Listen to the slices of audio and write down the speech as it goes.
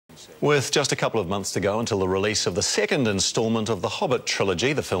With just a couple of months to go until the release of the second instalment of the Hobbit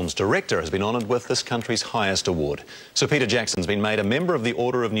trilogy, the film's director has been honoured with this country's highest award. Sir Peter Jackson's been made a member of the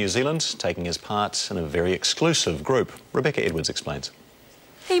Order of New Zealand, taking his part in a very exclusive group. Rebecca Edwards explains.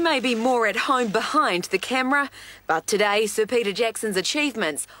 He may be more at home behind the camera, but today Sir Peter Jackson's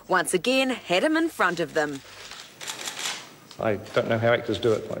achievements once again had him in front of them. I don't know how actors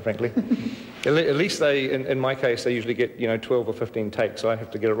do it, quite frankly. At least they, in my case, they usually get, 12 or 15 takes, so I have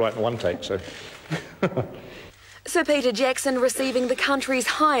to get it right in one take, so... Sir Peter Jackson receiving the country's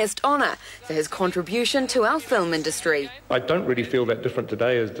highest honour for his contribution to our film industry. I don't really feel that different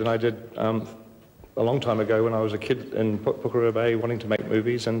today than I did a long time ago when I was a kid in Pukekohe Bay wanting to make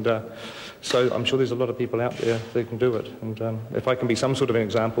movies, and so I'm sure there's a lot of people out there that can do it, and if I can be some sort of an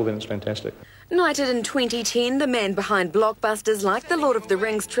example, then it's fantastic. Knighted in 2010, the man behind blockbusters like the Lord of the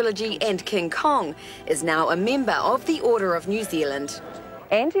Rings trilogy and King Kong is now a member of the Order of New Zealand.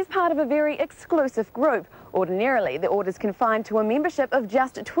 And he's part of a very exclusive group. Ordinarily, the order's confined to a membership of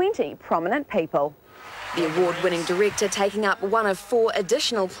just 20 prominent people. The award-winning director taking up one of 4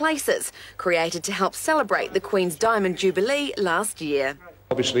 additional places, created to help celebrate the Queen's Diamond Jubilee last year.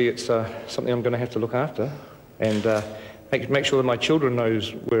 Obviously, it's something I'm going to have to look after, and make sure that my children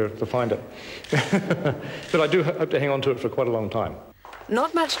knows where to find it. But I do hope to hang on to it for quite a long time.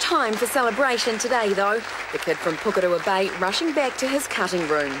 Not much time for celebration today, though. The kid from Pukekohe Bay rushing back to his cutting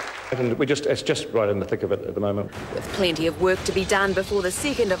room. And it's just right in the thick of it at the moment. With plenty of work to be done before the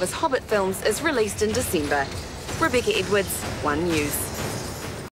second of his Hobbit films is released in December. Rebecca Edwards, One News.